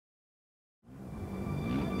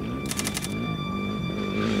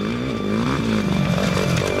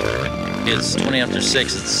It's 20 after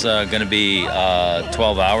 6. It's going to be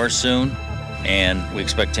 12 hours soon, and we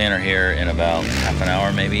expect Tanner here in about half an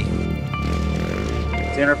hour, maybe.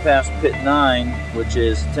 Tanner passed pit 9, which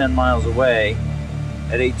is 10 miles away,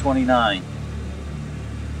 at 8:29,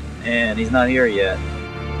 and he's not here yet.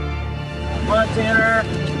 Come on, Tanner!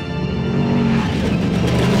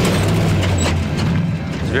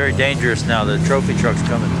 It's very dangerous now. The trophy truck's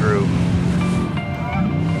coming through.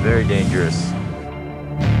 Very dangerous.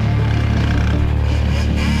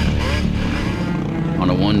 On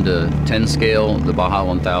a 1 to 10 scale, the Baja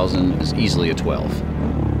 1000 is easily a 12.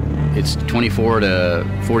 It's 24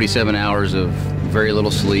 to 47 hours of very little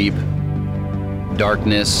sleep,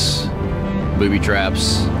 darkness, booby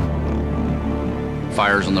traps,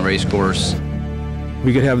 fires on the race course.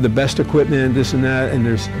 We could have the best equipment, this and that, and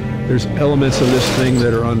there's elements of this thing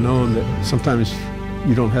that are unknown that sometimes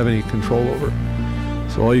you don't have any control over.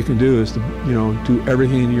 So all you can do is to, do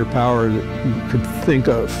everything in your power that you could think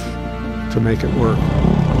of to make it work.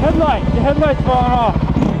 The headlight's falling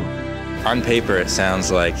off. On paper, it sounds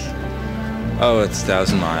like, oh, it's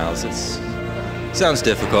 1,000 miles. It sounds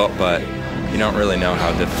difficult, but you don't really know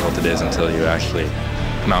how difficult it is until you actually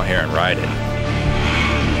come out here and ride it.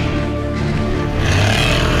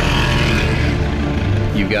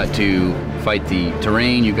 You've got to fight the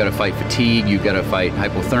terrain, you've got to fight fatigue, you've got to fight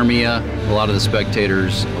hypothermia. A lot of the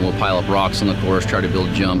spectators will pile up rocks on the course, try to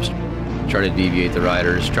build jumps, try to deviate the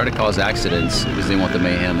riders, try to cause accidents because they want the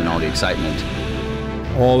mayhem and all the excitement.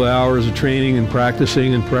 All the hours of training and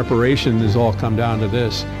practicing and preparation has all come down to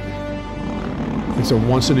this. It's a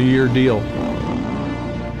once-in-a-year deal,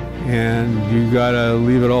 and you gotta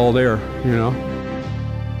leave it all there,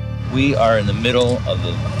 We are in the middle of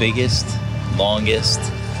the biggest, longest,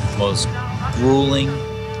 most grueling,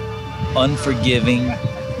 unforgiving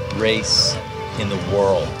race in the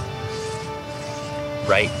world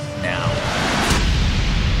right now.